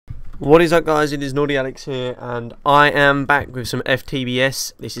What is up, guys? It is Nordyalex here, and I am back with some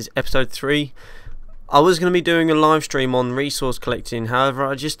FTBS. This is episode 3. I was going to be doing a live stream on resource collecting,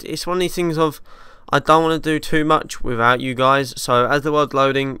 however, it's one of these things of I don't want to do too much without you guys. So as the world's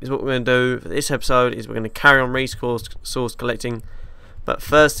loading, is what we're going to do for this episode is we're going to carry on resource collecting. But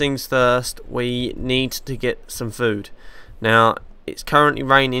first things first, we need to get some food. Now, it's currently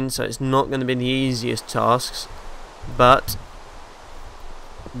raining, so it's not going to be the easiest tasks, but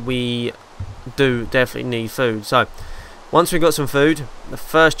we do definitely need food. So once we've got some food, the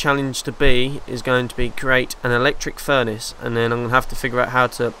first challenge is going to be create an electric furnace, and then I'm going to have to figure out how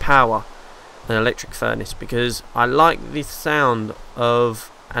to power an electric furnace because I like the sound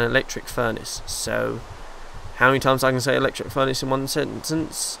of an electric furnace. So how many times I can say electric furnace in one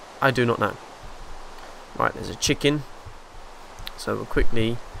sentence, I do not know. Right, there's a chicken, so we're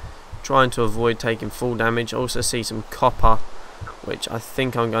quickly trying to avoid taking full damage. I also see some copper, which I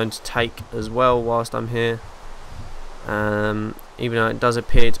think I'm going to take as well whilst I'm here, even though it does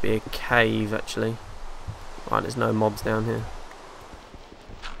appear to be a cave actually. Right, there's no mobs down here.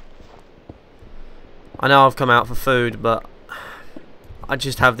 I know I've come out for food, but I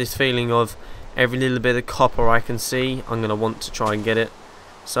just have this feeling of every little bit of copper I can see, I'm going to want to try and get it.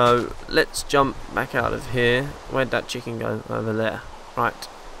 So let's jump back out of here. Where'd that chicken go? Over there. Right,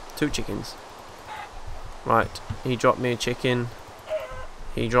 2 chickens. Right, he dropped me a chicken.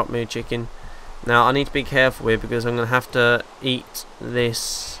 He dropped me a chicken. Now I need to be careful here because I'm going to have to eat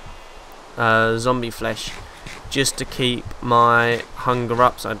this zombie flesh just to keep my hunger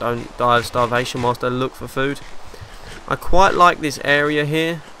up so I don't die of starvation whilst I look for food. I quite like this area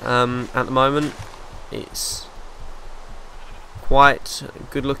here at the moment. It's quite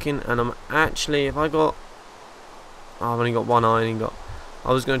good looking, and I'm actually, if I got, I've only got one iron got.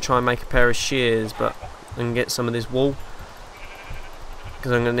 I was going to try and make a pair of shears, but I can get some of this wool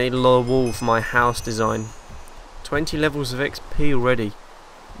because I'm going to need a lot of wool for my house design. 20 levels of XP already.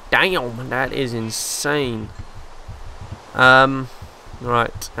 Damn, that is insane. Right,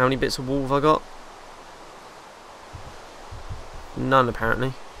 how many bits of wool have I got? None,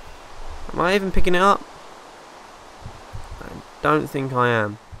 apparently. Am I even picking it up? I don't think I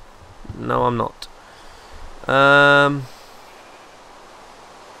am. No, I'm not.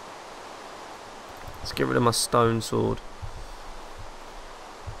 Let's get rid of my stone sword.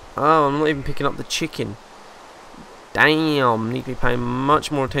 Oh, I'm not even picking up the chicken. Damn, need to be paying much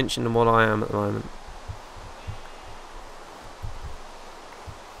more attention than what I am at the moment.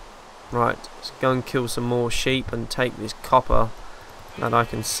 Right, let's go and kill some more sheep and take this copper that I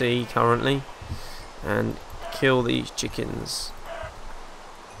can see currently and kill these chickens.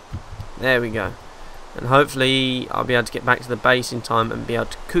 There we go. And hopefully I'll be able to get back to the base in time and be able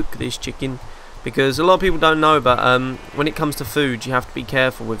to cook this chicken, because a lot of people don't know, but when it comes to food you have to be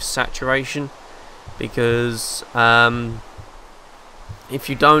careful with saturation, because if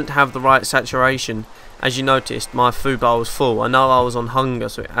you don't have the right saturation, as you noticed, my food bar was full. I know I was on hunger,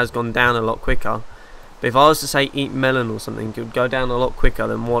 so it has gone down a lot quicker. But if I was to say eat melon or something, it would go down a lot quicker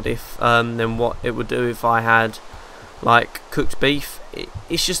than what it would do if I had like cooked beef.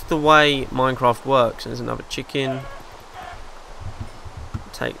 It's just the way Minecraft works. There's another chicken.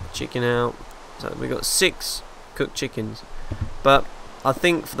 Take the chicken out. So we got 6 cooked chickens. But I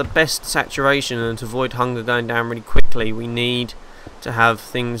think for the best saturation and to avoid hunger going down really quickly, we need to have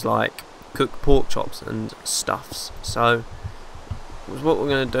things like cooked pork chops and stuffs. So what we're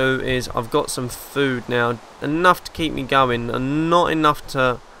going to do is, I've got some food now, enough to keep me going and not enough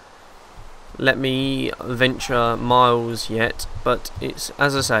to let me venture miles yet, but it's,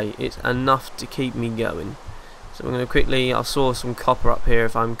 as I say, it's enough to keep me going. So we're going to quickly, I saw some copper up here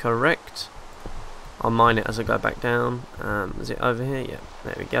if I'm correct. I'll mine it as I go back down. Is it over here? Yeah,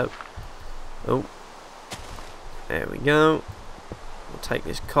 there we go. Oh, there we go. We'll take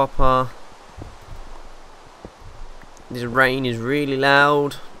this copper. This rain is really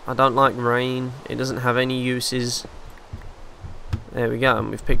loud. I don't like rain. It doesn't have any uses. There we go, and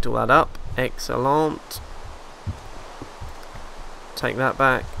we've picked all that up. Excellent. Take that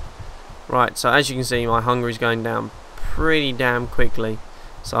back. Right, so as you can see, my hunger is going down pretty damn quickly.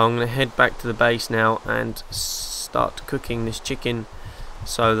 So I'm going to head back to the base now and start cooking this chicken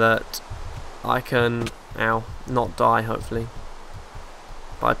so that I can, not die, hopefully.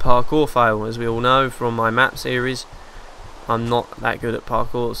 By parkour fail, as we all know from my map series. I'm not that good at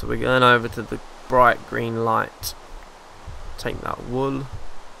parkour, so we're going over to the bright green light. Take that wool.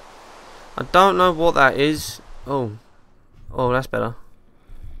 I don't know what that is. Oh, that's better.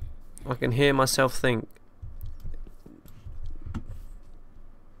 I can hear myself think.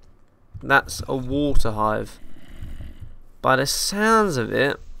 That's a water hive. By the sounds of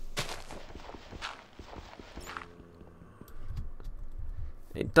it,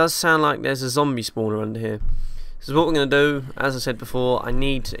 It does sound like there's a zombie spawner under here. So what we're going to do, as I said before, I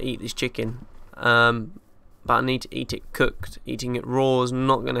need to eat this chicken. But I need to eat it cooked. Eating it raw is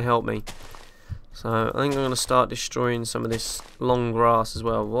not going to help me. So I think I'm going to start destroying some of this long grass as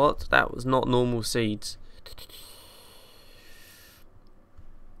well. What? That was not normal seeds.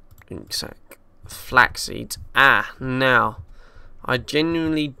 Ink sac. Flax seeds. Ah, now. I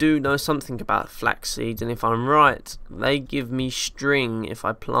genuinely do know something about flax seeds, and if I'm right, they give me string if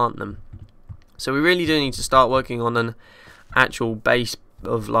I plant them. So we really do need to start working on an actual base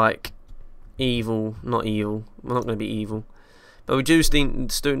of like evil, not evil, we're not going to be evil, but we do need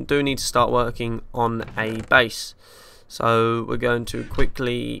to start working on a base. So we're going to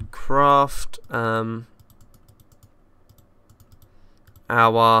quickly craft our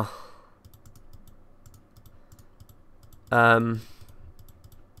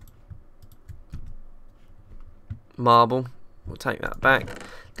marble. We'll take that back.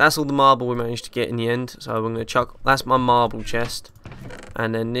 That's all the marble we managed to get in the end. So I'm going to chuck. That's my marble chest,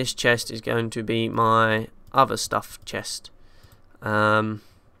 and then this chest is going to be my other stuff chest. I'm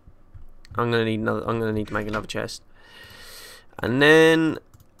going to need another. I'm going to need to make another chest, and then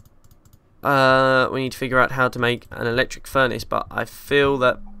we need to figure out how to make an electric furnace. But I feel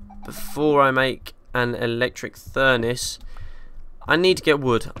that before I make an electric furnace, I need to get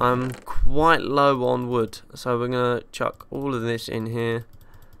wood. I'm quite low on wood, so we're going to chuck all of this in here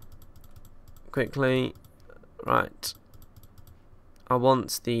quickly. Right, I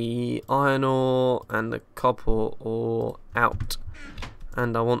want the iron ore and the copper ore out,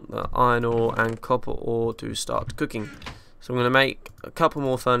 and I want the iron ore and copper ore to start cooking. So I'm going to make a couple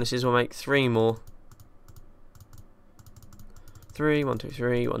more furnaces. We'll make 3 more. 3, 1, 2,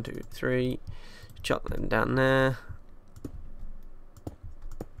 3, 1, 2, 3. Chuck them down there.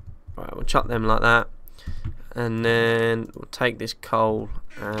 Right, we'll chuck them like that, and then we'll take this coal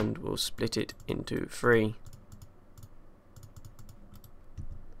and we'll split it into 3.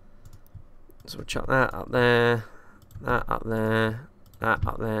 So we'll chuck that up there, that up there, that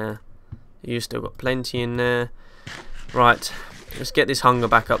up there. You've still got plenty in there. Right, let's get this hunger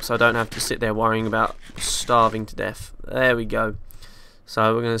back up so I don't have to sit there worrying about starving to death. There we go.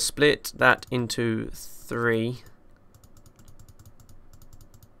 So we're going to split that into 3.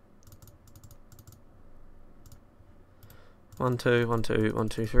 One, two, 1, 2, 1,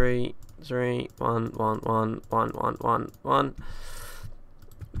 2, 3, 3, 1, 1, 1, 1, 1, 1, 1.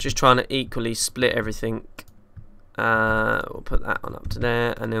 Just trying to equally split everything. We'll put that one up to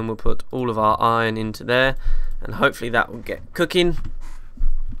there, and then we'll put all of our iron into there, and hopefully that will get cooking.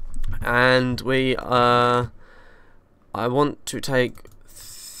 And I want to take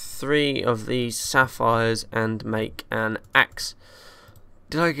 3 of these sapphires and make an axe.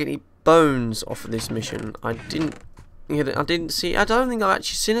 Did I get any bones off of this mission? I didn't see. I don't think I've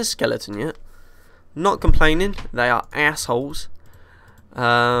actually seen a skeleton yet. Not complaining. They are assholes.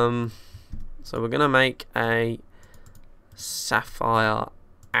 So we're gonna make a sapphire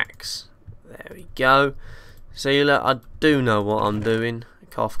axe. There we go. See, look, I do know what I'm doing.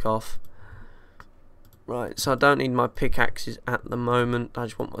 Cough, cough. Right. So I don't need my pickaxes at the moment. I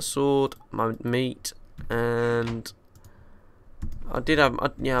just want my sword, my meat, and I did have,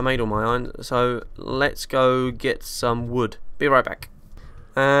 yeah, I made all my iron, so let's go get some wood. Be right back.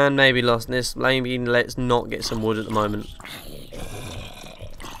 And maybe lost this, maybe let's not get some wood at the moment.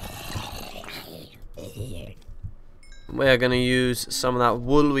 We're going to use some of that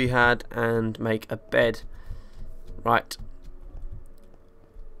wool we had and make a bed. Right.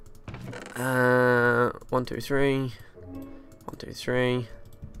 1, 2, 3. 1, 2, 3.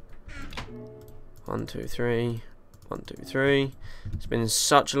 1, 2, 3. 1, 2, 3. It's been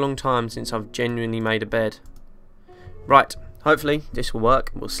such a long time since I've genuinely made a bed. Right, hopefully this will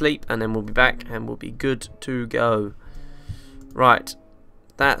work. We'll sleep and then we'll be back and we'll be good to go. Right,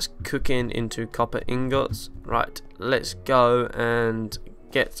 that's cooking into copper ingots. Right, let's go and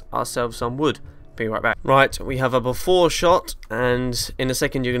get ourselves some wood. Be right back. Right, we have a before shot, and in a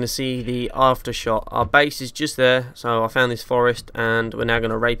second you're going to see the after shot. Our base is just there, so I found this forest and we're now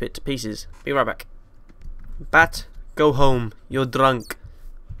going to rape it to pieces. Be right back. Bat, go home. You're drunk.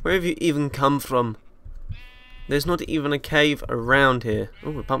 Where have you even come from? There's not even a cave around here.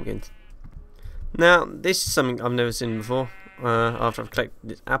 Oh, pumpkins. Now, this is something I've never seen before. After I've collected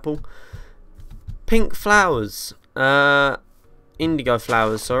this apple. Pink flowers. Indigo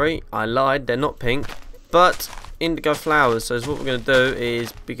flowers, sorry. I lied, they're not pink. But indigo flowers. So what we're going to do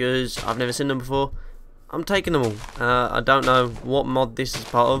is, because I've never seen them before, I'm taking them all. I don't know what mod this is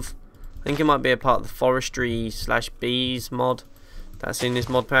part of. I think it might be a part of the forestry/bees mod that's in this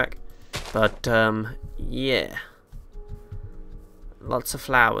mod pack. But yeah, Lots of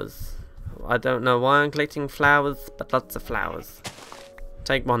flowers. I don't know why I'm collecting flowers, but lots of flowers.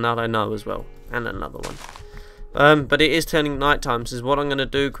 Take one that I know as well, and another one. But it is turning night time, so what I'm going to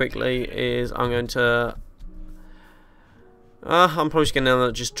do quickly is I'm going to... I'm probably just going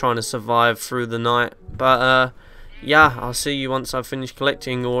to just trying to survive through the night. But, yeah, I'll see you once I've finished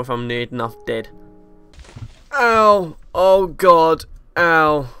collecting, or if I'm near enough dead. Ow! Oh, God.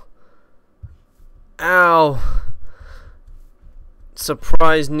 Ow. Ow.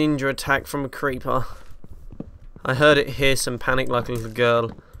 Surprise ninja attack from a creeper. I heard it hiss and panic like a little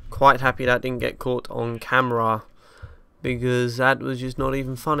girl. Quite happy that didn't get caught on camera, because that was just not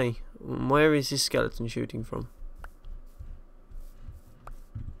even funny. Where is this skeleton shooting from?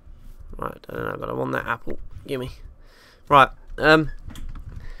 Right, I don't know, but I want that apple. Gimme. Right,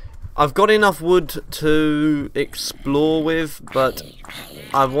 I've got enough wood to explore with, but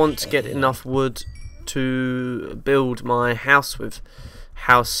I want to get enough wood to build my house with.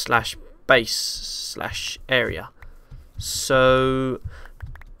 House / base / area. So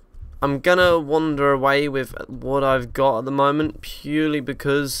I'm gonna wander away with what I've got at the moment, purely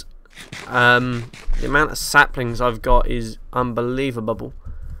because the amount of saplings I've got is unbelievable,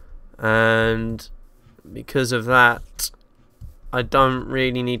 and because of that I don't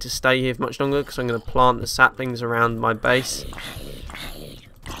really need to stay here for much longer, because I'm going to plant the saplings around my base.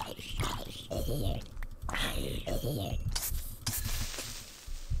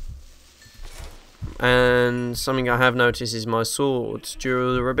 And something I have noticed is my sword's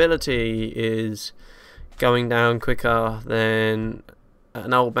durability is going down quicker than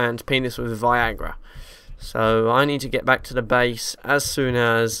an old man's penis with Viagra. So I need to get back to the base as soon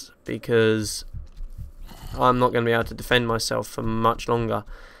as, because I'm not going to be able to defend myself for much longer.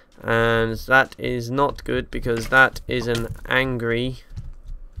 And that is not good, because that is an angry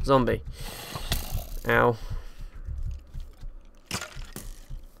zombie. Ow.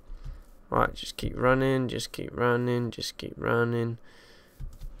 Right, just keep running, just keep running, just keep running.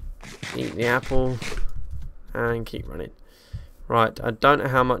 Eat the apple and keep running. Right, I don't know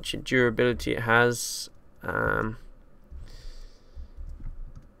how much durability it has.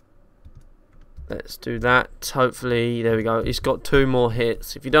 Let's do that. Hopefully, there we go. It's got 2 more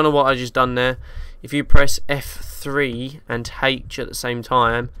hits. If you don't know what I just done there, if you press F3 and H at the same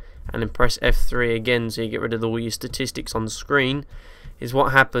time, and then press F3 again so you get rid of all your statistics on the screen, is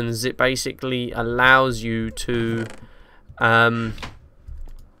what happens. It basically allows you to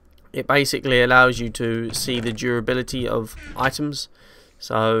see the durability of items.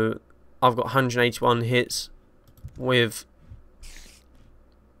 So I've got 181 hits with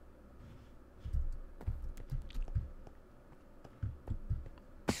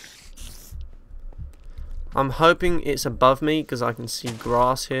I'm hoping it's above me, because I can see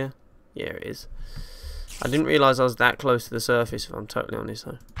grass here. Yeah, it is. I didn't realise I was that close to the surface, if I'm totally honest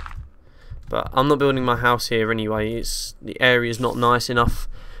though. But I'm not building my house here anyway. The area is not nice enough.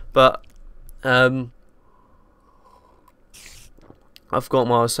 But I've got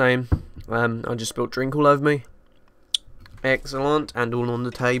what I was saying. I just spilled drink all over me. Excellent, and all on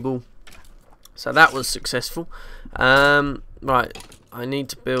the table. So that was successful. Right, I need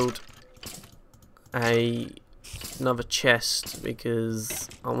to build another chest, because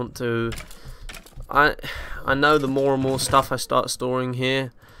I want to. I know the more and more stuff I start storing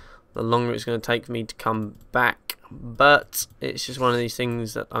here, the longer it's going to take me to come back. But it's just one of these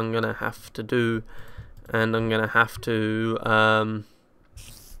things that I'm going to have to do, and I'm going to have to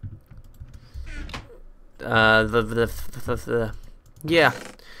yeah,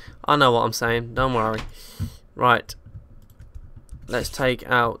 I know what I'm saying. Don't worry. Right. Let's take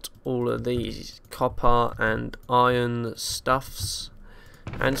out all of these copper and iron stuffs.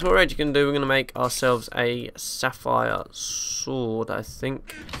 And so what we're going to do, we're going to make ourselves a sapphire sword, I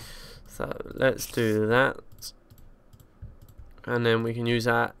think. So let's do that. And then we can use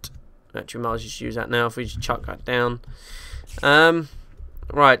that. Actually, we might just use that now if we just chuck that down.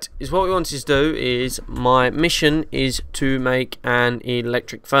 Right, is what we want to do is, my mission is to make an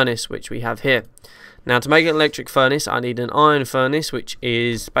electric furnace, which we have here. Now, to make an electric furnace, I need an iron furnace, which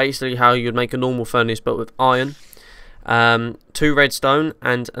is basically how you'd make a normal furnace, but with iron. 2 redstone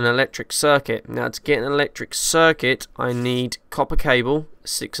and an electric circuit. Now, to get an electric circuit, I need copper cable,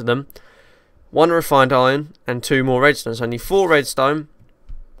 6 of them, 1 refined iron, and 2 more redstone. So I need 4 redstone,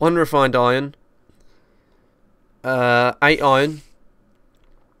 1 refined iron, 8 iron,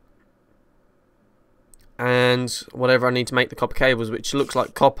 and whatever I need to make the copper cables, which looks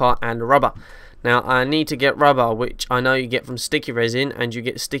like copper and rubber. Now, I need to get rubber, which I know you get from sticky resin, and you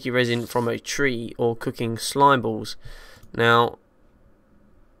get sticky resin from a tree or cooking slime balls. Now,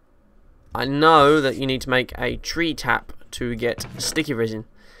 I know that you need to make a tree tap to get sticky resin,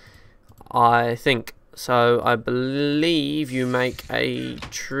 I think. So I believe you make a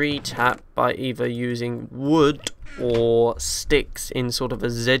tree tap by either using wood or sticks in sort of a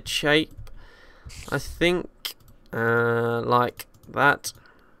Z shape, I think, like that.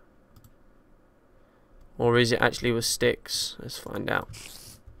 Or is it actually with sticks? Let's find out.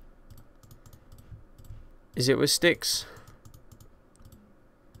 Is it with sticks?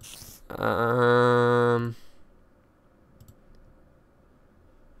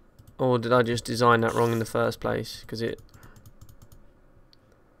 Or did I just design that wrong in the first place? Because it...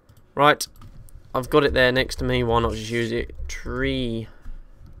 Right. I've got it there next to me. Why not just use it? Tree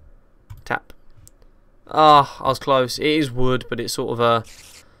tap. Ah, I was close. It is wood, but it's sort of a...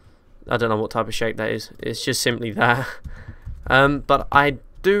 I don't know what type of shape that is. It's just simply that. But I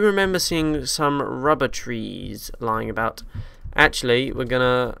do remember seeing some rubber trees lying about. Actually, we're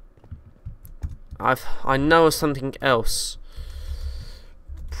gonna... I know of something else.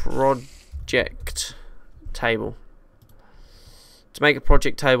 Project table. To make a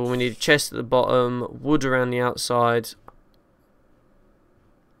project table, we need a chest at the bottom, wood around the outside.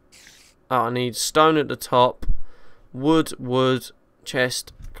 Oh, I need stone at the top, wood,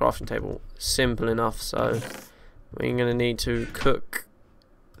 chest, crafting table. Simple enough. So we're going to need to cook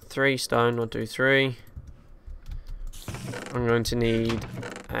 3 stone. 1, 2, 3. I'm going to need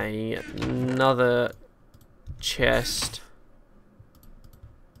another chest.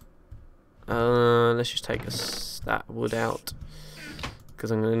 Let's just take that wood out,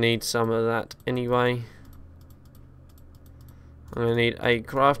 because I'm going to need some of that anyway. I'm going to need a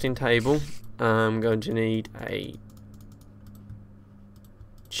crafting table. I'm going to need a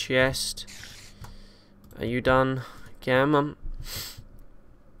chest. Are you done? Yeah, mum.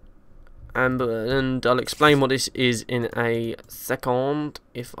 And I'll explain what this is in a second,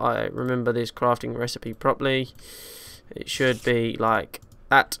 if I remember this crafting recipe properly. It should be like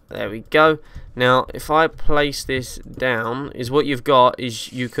that. There we go. Now if I place this down, is what you've got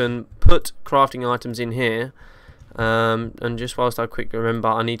is you can put crafting items in here, and just whilst I quickly remember,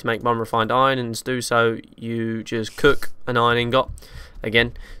 I need to make 1 refined iron, and to do so you just cook an iron ingot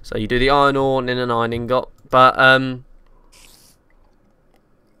again. So you do the iron ore and then an iron ingot. But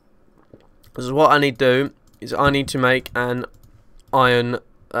this is what I need to do, is I need to make an iron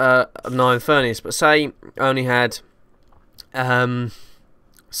furnace. But say I only had 7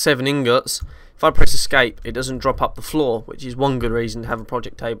 ingots. If I press escape, it doesn't drop up the floor, which is one good reason to have a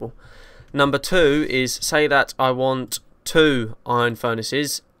project table. Number 2 is, say that I want 2 iron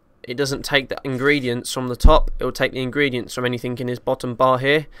furnaces. It doesn't take the ingredients from the top, it will take the ingredients from anything in this bottom bar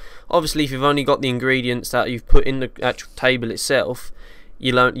here. Obviously, if you've only got the ingredients that you've put in the actual table itself,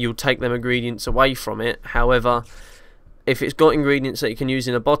 you'll take them ingredients away from it. However, if it's got ingredients that you can use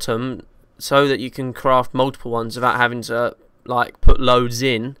in the bottom, so that you can craft multiple ones without having to like put loads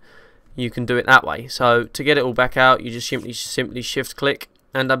in, you can do it that way. So to get it all back out, you just simply shift click,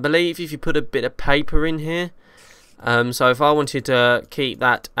 and I believe if you put a bit of paper in here, so if I wanted to keep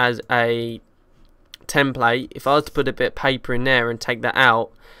that as a template, if I was to put a bit of paper in there and take that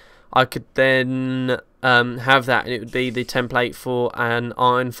out, I could then have that, and it would be the template for an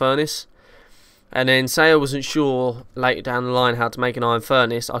iron furnace. And then say I wasn't sure later down the line how to make an iron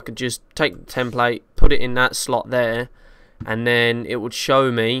furnace, I could just take the template, put it in that slot there, and then it would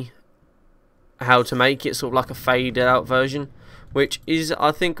show me how to make it, sort of like a faded out version, which is,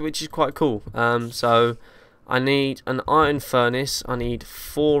 I think, quite cool. So I need an iron furnace, I need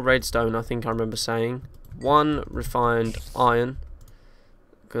 4 redstone, I think I remember saying, 1 refined iron,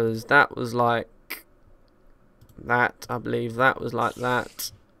 because that was like that, I believe that was like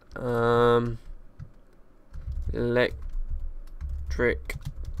that. Electric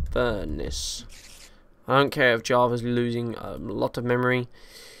furnace. I don't care if Java's losing a lot of memory.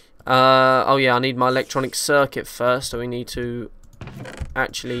 Oh yeah, I need my electronic circuit first, so we need to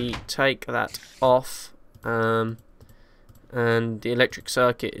actually take that off. And the electric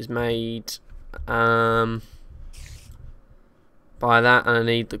circuit is made by that, and I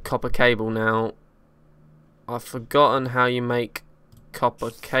need the copper cable. Now I've forgotten how you make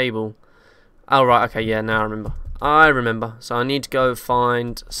copper cable. Oh right, okay, yeah, now I remember. So I need to go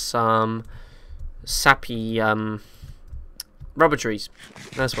find some sappy rubber trees.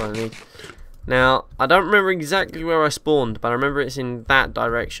 That's what I need. Now I don't remember exactly where I spawned, but I remember it's in that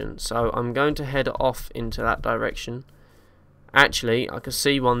direction, so I'm going to head off into that direction. Actually, I can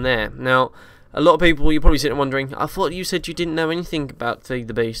see one there. Now a lot of people, you're probably sitting wondering, I thought you said you didn't know anything about Feed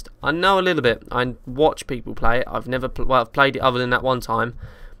the Beast. I know a little bit. I watch people play it. I've never I've played it other than that one time.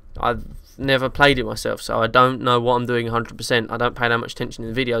 I've never played it myself, so I don't know what I'm doing 100%. I don't pay that much attention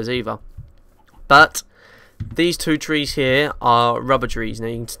to the videos either. But these two trees here are rubber trees. Now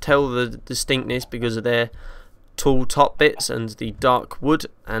you can tell the distinctness because of their tall top bits and the dark wood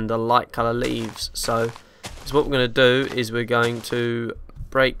and the light colour leaves. So what we're going to do is we're going to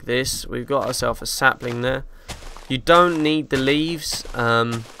break this. We've got ourselves a sapling there. You don't need the leaves,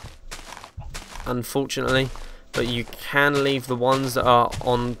 unfortunately, but you can leave the ones that are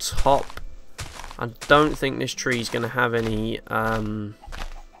on top. I don't think this tree is going to have any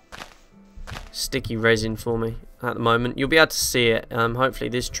sticky resin for me at the moment. You'll be able to see it. Hopefully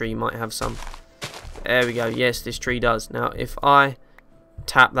this tree might have some. There we go. Yes, this tree does. Now if I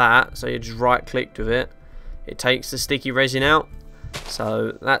tap that, so you just right clicked with it, it takes the sticky resin out.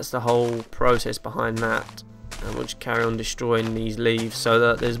 So that's the whole process behind that. And we'll just carry on destroying these leaves so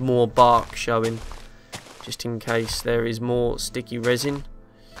that there's more bark showing, just in case there is more sticky resin.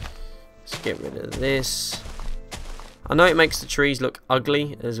 Let's get rid of this. I know it makes the trees look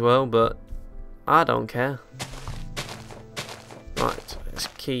ugly as well, but I don't care. Right, let's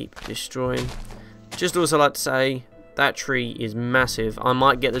keep destroying. Just also like to say, that tree is massive. I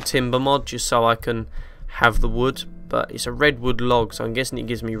might get the timber mod just so I can have the wood, but it's a redwood log, so I'm guessing it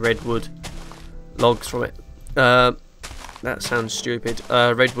gives me redwood logs from it. That sounds stupid.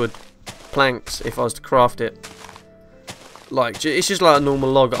 Redwood planks if I was to craft it. Like, it's just like a normal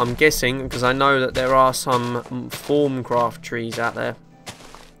log, I'm guessing, because I know that there are some form craft trees out there.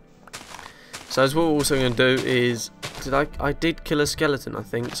 So as what we're also going to do is, I did kill a skeleton, I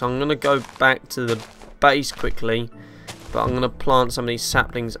think, so I'm going to go back to the base quickly, but I'm going to plant some of these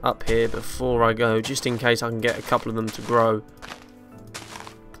saplings up here before I go, just in case I can get a couple of them to grow.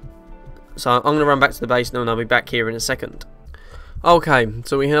 So I'm going to run back to the base now and I'll be back here in a second. Okay,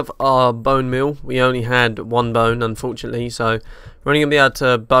 so we have our bone meal. We only had one bone, unfortunately, so we're only going to be able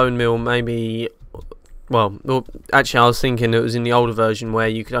to bone meal maybe... Well, actually I was thinking it was in the older version where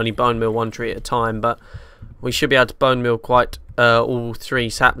you could only bone meal one tree at a time, but we should be able to bone meal quite all three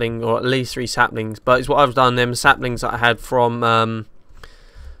saplings, or at least three saplings. But it's what I've done, them saplings that I had from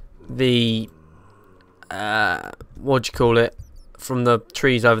the... what do you call it? From the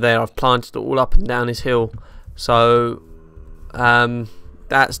trees over there, I've planted it all up and down this hill. So...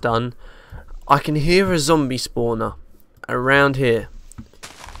 that's done. I can hear a zombie spawner around here,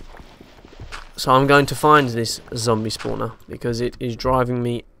 so I'm going to find this zombie spawner because it is driving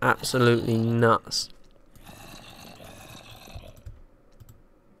me absolutely nuts.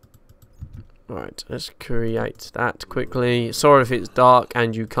 Right, let's create that quickly. Sorry if it's dark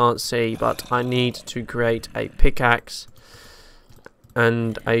and you can't see, but I need to create a pickaxe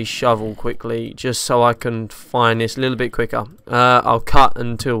and a shovel quickly, just so I can find this a little bit quicker. I'll cut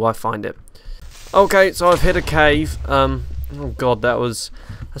until I find it. Okay, so I've hit a cave. Oh god, that was...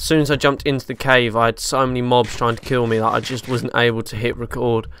 As soon as I jumped into the cave, I had so many mobs trying to kill me that I just wasn't able to hit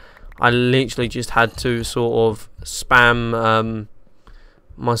record. I literally just had to sort of spam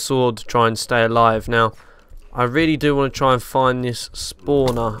my sword to try and stay alive. Now, I really do want to try and find this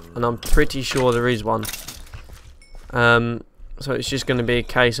spawner, and I'm pretty sure there is one. So it's just going to be a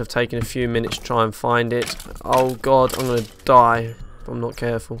case of taking a few minutes to try and find it. Oh god, I'm going to die if I'm not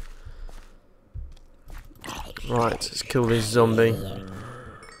careful. Right, let's kill this zombie.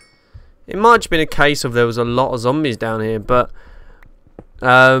 It might have been a case of there was a lot of zombies down here, but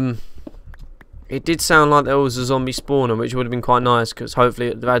it did sound like there was a zombie spawner, which would have been quite nice, because hopefully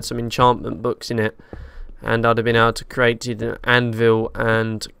it would have had some enchantment books in it, and I'd have been able to create an anvil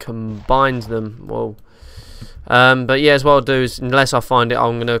and combine them. Well, but yeah, as what I'll do is, unless I find it,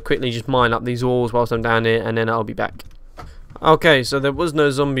 I'm going to quickly just mine up these walls whilst I'm down here, and then I'll be back. Okay, so there was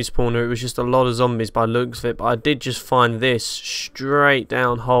no zombie spawner, it was just a lot of zombies by the looks of it, but I did just find this straight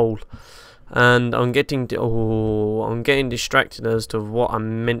down hole, and I'm getting distracted as to what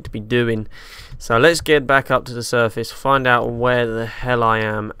I'm meant to be doing. So let's get back up to the surface, find out where the hell I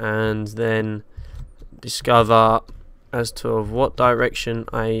am, and then discover as to what direction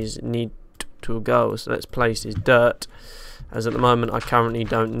I need to go. So let's place this dirt, as at the moment I currently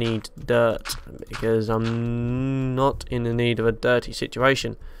don't need dirt because I'm not in the need of a dirty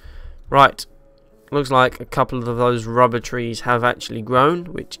situation. Right, looks like a couple of those rubber trees have actually grown,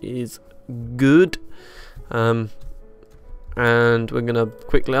 which is good. And we're gonna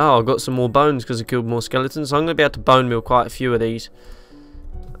quickly... Oh, I've got some more bones because I killed more skeletons, so I'm gonna be able to bone meal quite a few of these.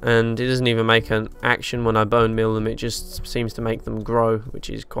 And it doesn't even make an action when I bone meal them, it just seems to make them grow, which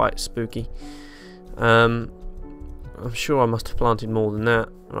is quite spooky. I'm sure I must have planted more than that.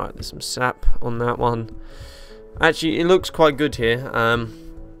 Right, there's some sap on that one. Actually, it looks quite good here.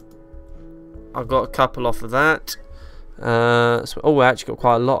 I've got a couple off of that. Oh, I actually got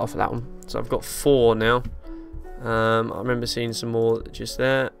quite a lot off of that one. So I've got 4 now. I remember seeing some more just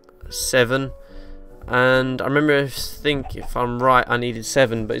there. 7. and I think if I'm right, I needed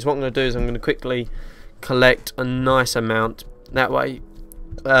 7. But what I'm going to do is I'm going to quickly collect a nice amount. That way,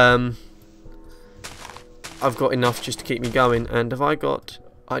 I've got enough just to keep me going. And have I got?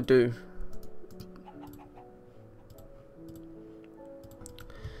 I do.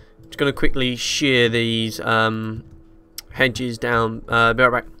 Just going to quickly shear these hedges down. Be right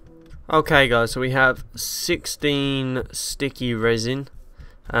back. Okay, guys. So we have 16 sticky resin.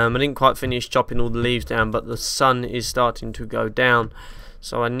 I didn't quite finish chopping all the leaves down, but the sun is starting to go down,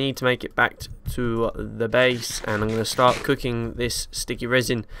 so I need to make it back to the base, and I'm going to start cooking this sticky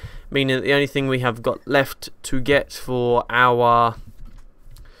resin, meaning that the only thing we have got left to get for our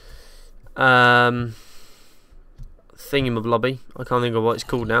thingamabobby, I can't think of what it's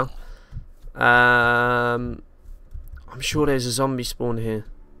called now. I'm sure there's a zombie spawn here.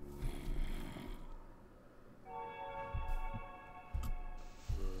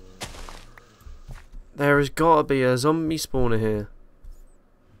 There has got to be a zombie spawner here.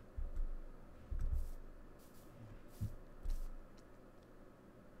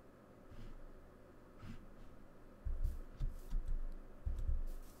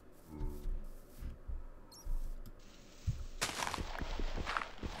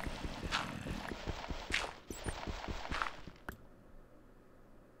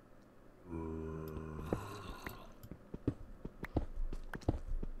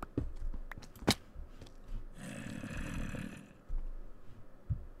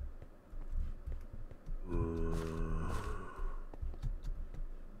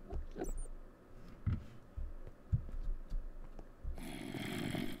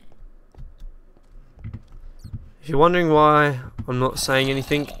 If you're wondering why I'm not saying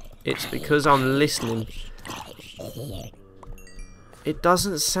anything, it's because I'm listening. It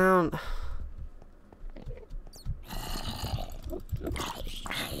doesn't sound...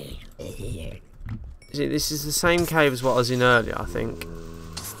 See, this is the same cave as what I was in earlier, I think.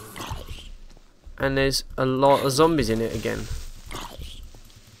 And there's a lot of zombies in it again.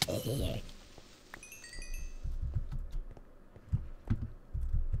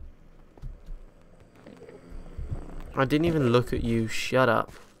 I didn't even look at you. Shut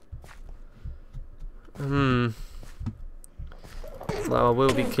up. Well, I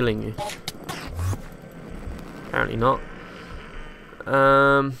will be killing you. Apparently not.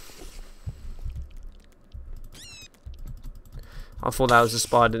 I thought that was a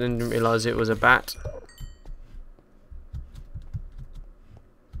spider, didn't realise it was a bat.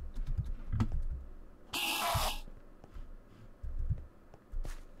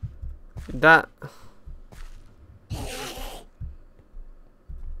 That...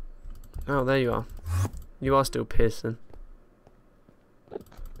 Oh, there you are. You are still piercing.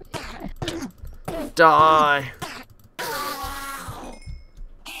 Die!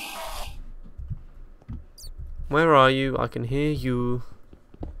 Where are you? I can hear you.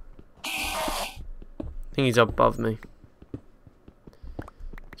 I think he's above me.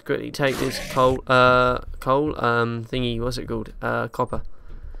 Let's quickly take this coal thingy, what's it called? Copper.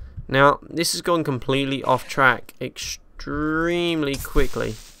 Now, this has gone completely off track extremely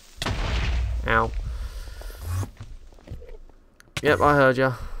quickly. Ow. Yep, I heard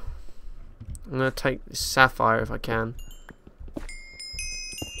ya. I'm gonna take this sapphire if I can.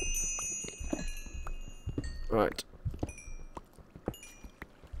 Right.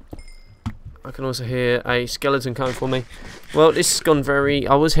 I can also hear a skeleton coming for me. Well, this has gone very...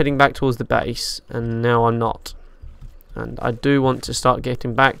 I was heading back towards the base, and now I'm not. And I do want to start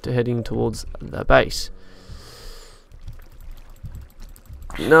getting back to heading towards the base.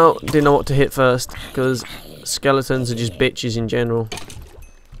 No, didn't know what to hit first, because skeletons are just bitches in general.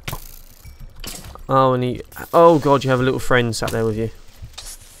 Oh, and he... Oh, God, you have a little friend sat there with you.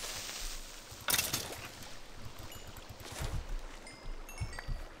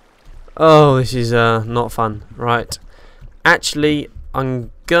 Oh, this is not fun. Right. Actually,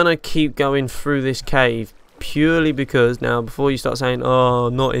 I'm gonna keep going through this cave purely because... Now, before you start saying, oh,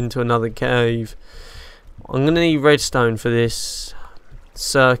 not into another cave, I'm gonna need redstone for this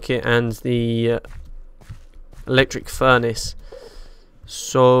circuit and the electric furnace.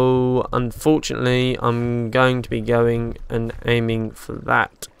 So unfortunately I'm going to be going and aiming for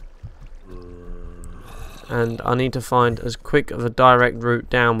that, and I need to find as quick of a direct route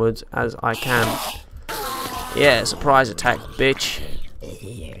downwards as I can. Yeah, surprise attack, bitch.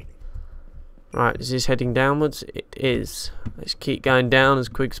 Right, is this heading downwards? It is. Let's keep going down as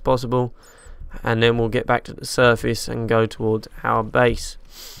quick as possible, and then we'll get back to the surface and go towards our base.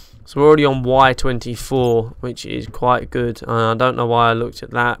 So we're already on Y24, which is quite good. I don't know why I looked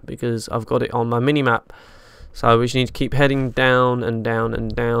at that, because I've got it on my minimap. So we just need to keep heading down and down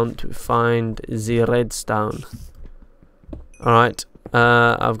and down to find the redstone. Alright,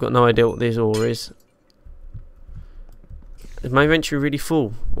 I've got no idea what this ore is. Is my inventory really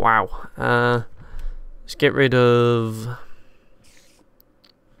full? Wow. Let's get rid of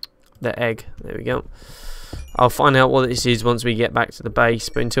the egg. There we go. I'll find out what this is once we get back to the base,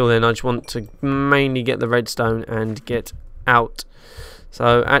 but until then I just want to mainly get the redstone and get out.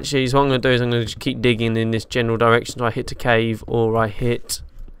 So actually, what I'm going to do is I'm going to just keep digging in this general direction. So I hit a cave or I hit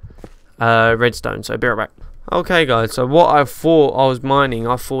redstone. So be right back. Okay guys, so what I thought I was mining,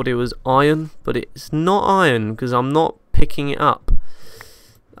 I thought it was iron, but it's not iron because I'm not picking it up.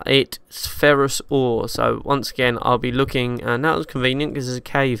 It's ferrous ore. So once again I'll be looking, and that was convenient because there's a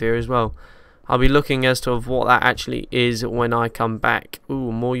cave here as well. I'll be looking as to what that actually is when I come back.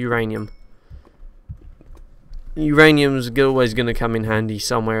 Ooh, more uranium. Uranium's always going to come in handy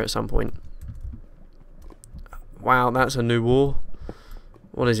somewhere at some point. Wow, that's a new ore.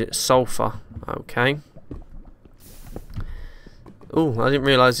 What is it? Sulfur. Okay. Oh, I didn't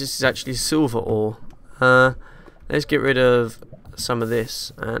realise this is actually silver ore. Let's get rid of some of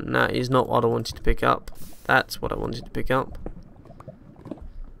this. And that is not what I wanted to pick up. That's what I wanted to pick up.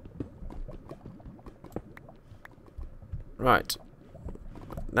 Right.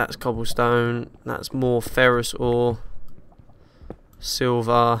 That's cobblestone. That's more ferrous ore.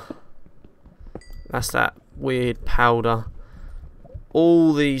 Silver. That's that weird powder.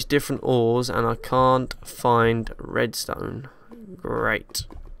 All these different ores, and I can't find redstone. Great.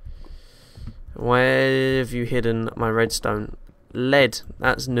 Where have you hidden my redstone? Lead.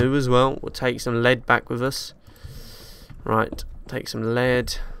 That's new as well. We'll take some lead back with us. Right. Take some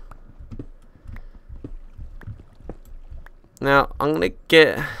lead. Now, I'm going to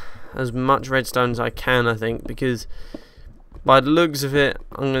get as much redstone as I can, I think, because by the looks of it,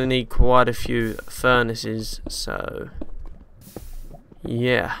 I'm going to need quite a few furnaces, so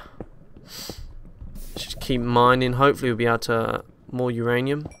yeah. Just keep mining. Hopefully we'll be able to more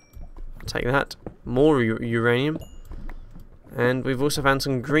uranium. Take that. More uranium. And we've also found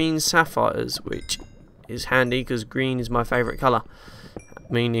some green sapphires, which is handy because green is my favourite colour,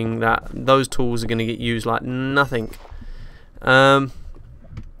 meaning that those tools are going to get used like nothing.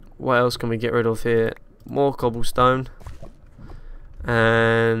 What else can we get rid of here? More cobblestone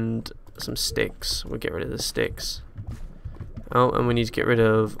and some sticks. We'll get rid of the sticks. Oh, and we need to get rid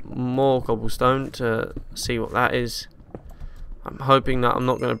of more cobblestone to see what that is. I'm hoping that I'm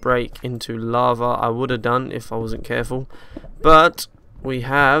not going to break into lava. I would have done if I wasn't careful, but we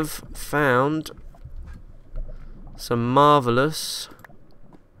have found some marvelous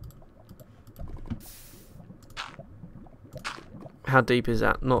how deep is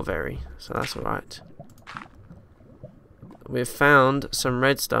that? Not very, so that's alright. We've found some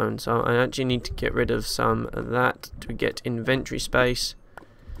redstone, so I actually need to get rid of some of that to get inventory space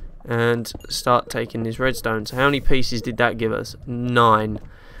and start taking this redstone. So how many pieces did that give us? 9.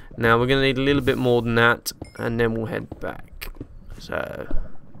 Now we're going to need a little bit more than that, and then we'll head back. So,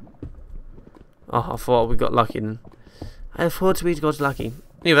 oh, I thought we got lucky then. I thought we got lucky.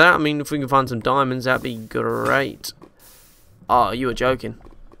 Either that, I mean, if we can find some diamonds, that'd be great. Oh, you are joking.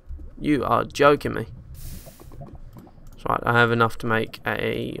 You are joking me. That's right, I have enough to make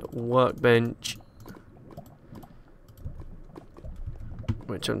a workbench,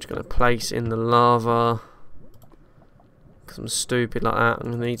 which I'm just going to place in the lava because I'm stupid like that. I'm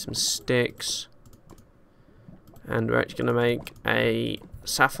going to need some sticks, and we're actually going to make a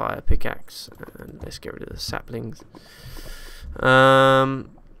sapphire pickaxe. And let's get rid of the saplings.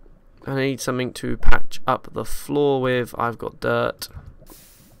 I need something to patch up the floor with. I've got dirt.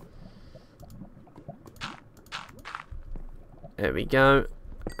 There we go.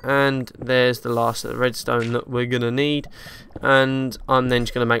 And there's the last of the redstone that we're going to need. And I'm then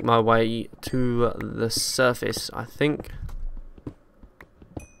just going to make my way to the surface, I think.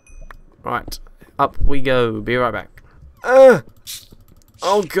 Right. Up we go. Be right back. Oh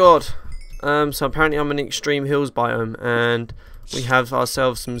god. So apparently I'm in extreme hills biome, and we have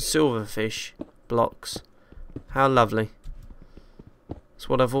ourselves some silverfish blocks. How lovely. That's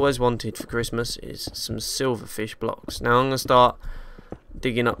what I've always wanted for Christmas, is some silverfish blocks. Now I'm going to start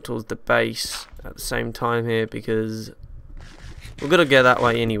digging up towards the base at the same time here, because we're going to go that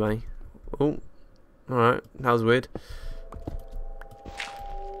way anyway. Oh, alright, that was weird.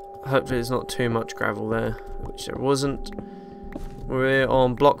 Hopefully there's not too much gravel there, which there wasn't. We're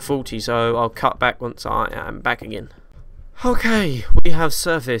on block 40, so I'll cut back once I am back again. Okay, we have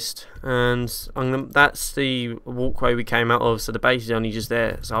surfaced, and that's the walkway we came out of, so the base is only just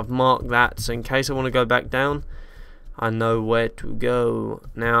there. So I've marked that, so in case I want to go back down, I know where to go.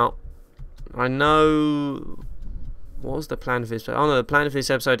 Now, I know... What was the plan for this? Oh no, the plan for this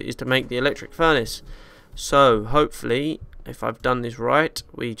episode is to make the electric furnace. So, hopefully, if I've done this right,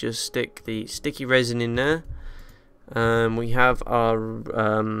 we just stick the sticky resin in there. We have our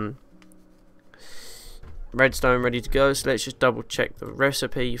redstone ready to go, so let's just double check the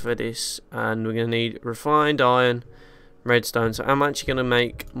recipe for this. And we're going to need refined iron, redstone. So I'm actually going to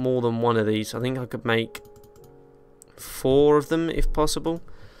make more than one of these. I think I could make 4 of them if possible.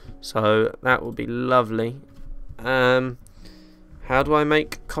 So that would be lovely. How do I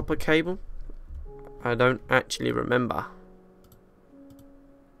make copper cable? I don't actually remember.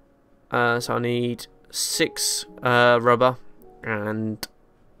 So I need 6 rubber and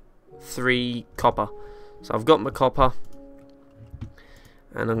 3 copper. So I've got my copper,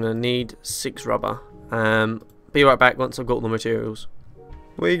 and I'm going to need 6 rubber. Be right back once I've got all the materials.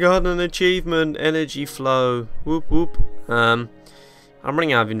 We got an achievement, energy flow. Whoop whoop. I'm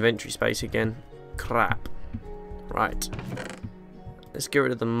running out of inventory space again. Crap. Right. Let's get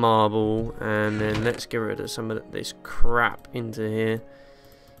rid of the marble, and then let's get rid of some of this crap into here.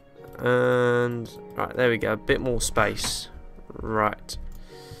 And right, there we go. A bit more space. Right.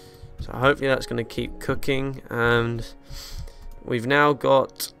 So hopefully that's going to keep cooking. And we've now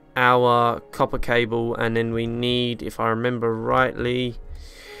got our copper cable, and then we need, if I remember rightly,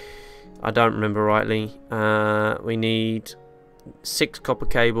 I don't remember rightly, we need 6 copper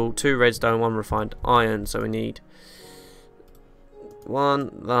cable, 2 redstone, 1 refined iron. So we need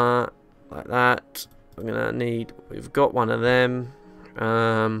 1 that, like that. We're gonna need, we've got 1 of them.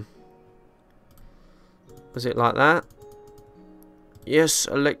 Was it like that? Yes,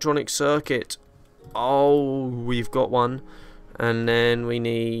 electronic circuit. Oh, we've got 1. And then we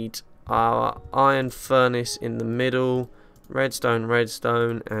need our iron furnace in the middle, redstone,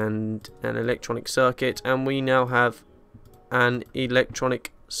 redstone, and an electronic circuit. And we now have an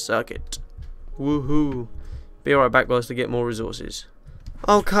electronic circuit. Woohoo! Be right back, guys, to get more resources.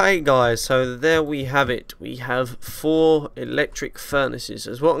 Okay, guys, so there we have it. We have 4 electric furnaces.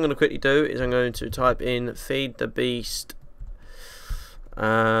 So what I'm going to quickly do is I'm going to type in feed the beast.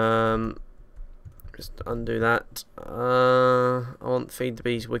 Just undo that. I want feed the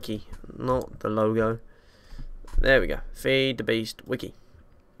beast wiki, not the logo. There we go. Feed the beast wiki.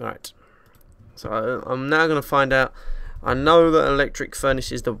 Right. So I'm now going to find out. I know that electric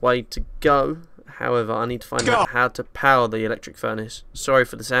furnace is the way to go. However, I need to find out how to power the electric furnace. Sorry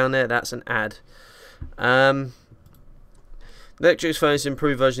for the sound there, that's an ad. The electric furnace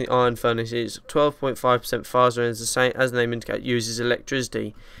improved version of the iron furnace is 12.5% faster, and is the same as the name indicates, uses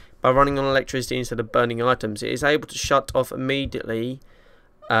electricity. By running on electricity instead of burning items, it is able to shut off immediately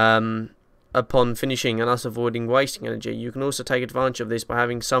upon finishing, and thus avoiding wasting energy. You can also take advantage of this by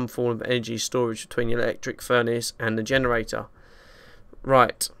having some form of energy storage between the electric furnace and the generator.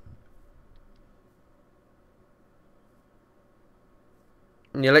 Right.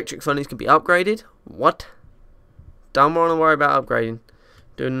 And the electric furnace can be upgraded? What? Don't want to worry about upgrading.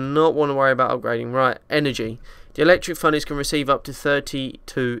 Do not want to worry about upgrading. Right, energy. The electric furnace can receive up to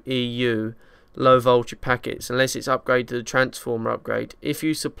 32 EU low voltage packets unless it's upgraded to the transformer upgrade. If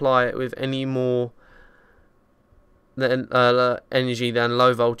you supply it with any more energy than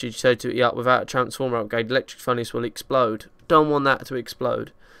low voltage 32 up without a transformer upgrade, the electric furnace will explode. Don't want that to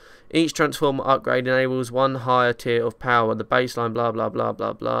explode. Each transformer upgrade enables 1 higher tier of power, the baseline blah blah blah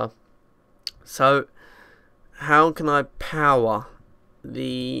blah blah. So how can I power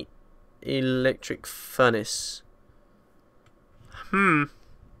the electric furnace? Can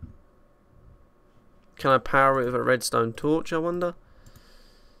I power it with a redstone torch, I wonder?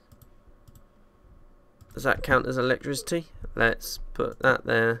 Does that count as electricity? Let's put that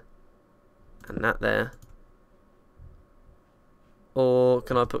there and that there. Or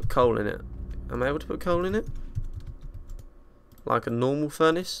can I put coal in it? Am I able to put coal in it? Like a normal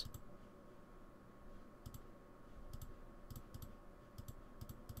furnace?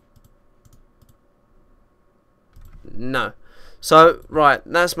 No. So, right,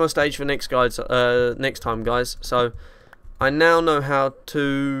 that's my stage for next time, guys. So, I now know how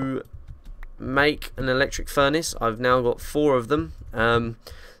to make an electric furnace. I've now got 4 of them.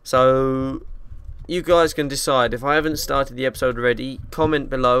 So you guys can decide. If I haven't started the episode already, comment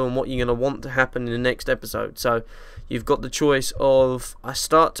below on what you're going to want to happen in the next episode. So you've got the choice of, I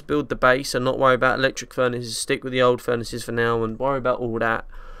start to build the base and not worry about electric furnaces, stick with the old furnaces for now and worry about all that,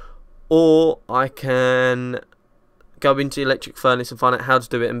 or I can go into the electric furnace and find out how to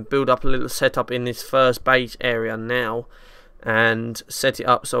do it and build up a little setup in this first base area now and set it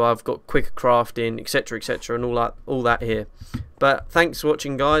up so I've got quicker crafting, etc, and all that here. But thanks for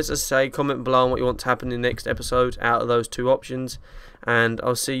watching, guys. As I say, comment below on what you want to happen in the next episode out of those 2 options, and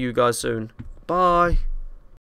I'll see you guys soon. Bye.